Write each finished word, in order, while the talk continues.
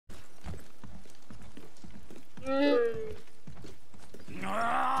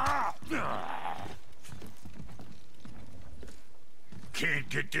Can't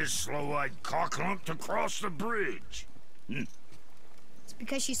get this slow-eyed cocklump to cross the bridge. It's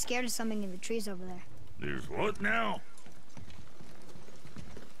because she's scared of something in the trees over there. There's what now?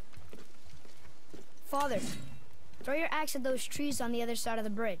 Father, throw your axe at those trees on the other side of the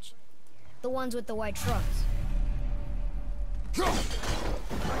bridge. The ones with the white trunks.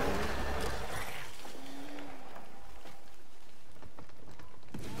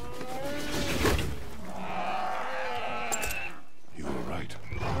 You were right.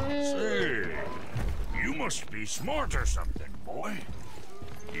 Say, you must be smart or something, boy.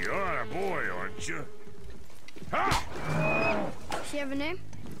 You are a boy, aren't you? Ha! She have a name?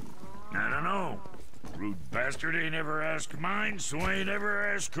 I don't know. Rude bastard ain't ever asked mine, so ain't ever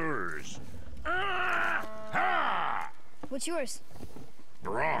asked hers. Ah! Ha! What's yours?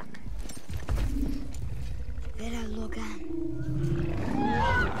 Brock. Vera Logan.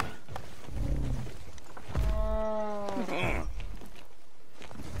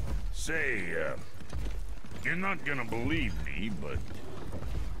 Say, you're not gonna believe me, but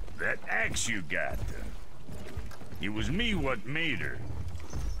that axe you got, it was me what made her.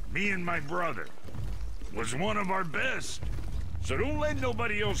 Me and my brother. Was one of our best. So don't let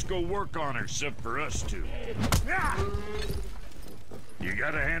nobody else go work on her except for us two. Ah! You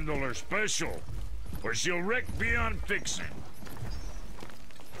gotta handle her special, or she'll wreck beyond fixing.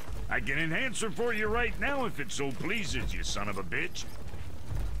 I can enhance her for you right now if it so pleases you, son of a bitch.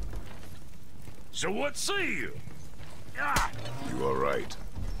 So what say you? Ah! You are right.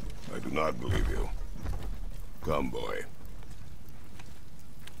 I do not believe you. Come, boy.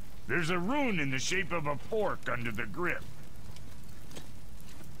 There's a rune in the shape of a fork under the grip.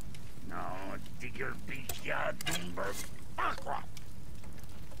 No, digger beach ya Doomberg Aqua.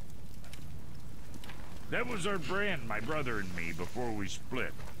 That was our brand, my brother and me, before we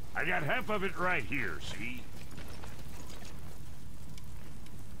split. I got half of it right here, see?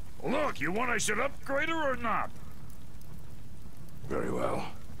 Look, you want I should upgrade her or not? Very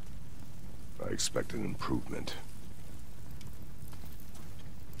well. I expect an improvement.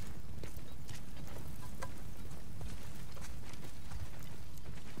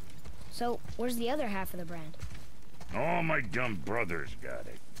 So, where's the other half of the brand? All my dumb brothers got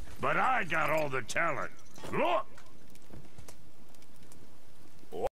it. But I got all the talent. Look!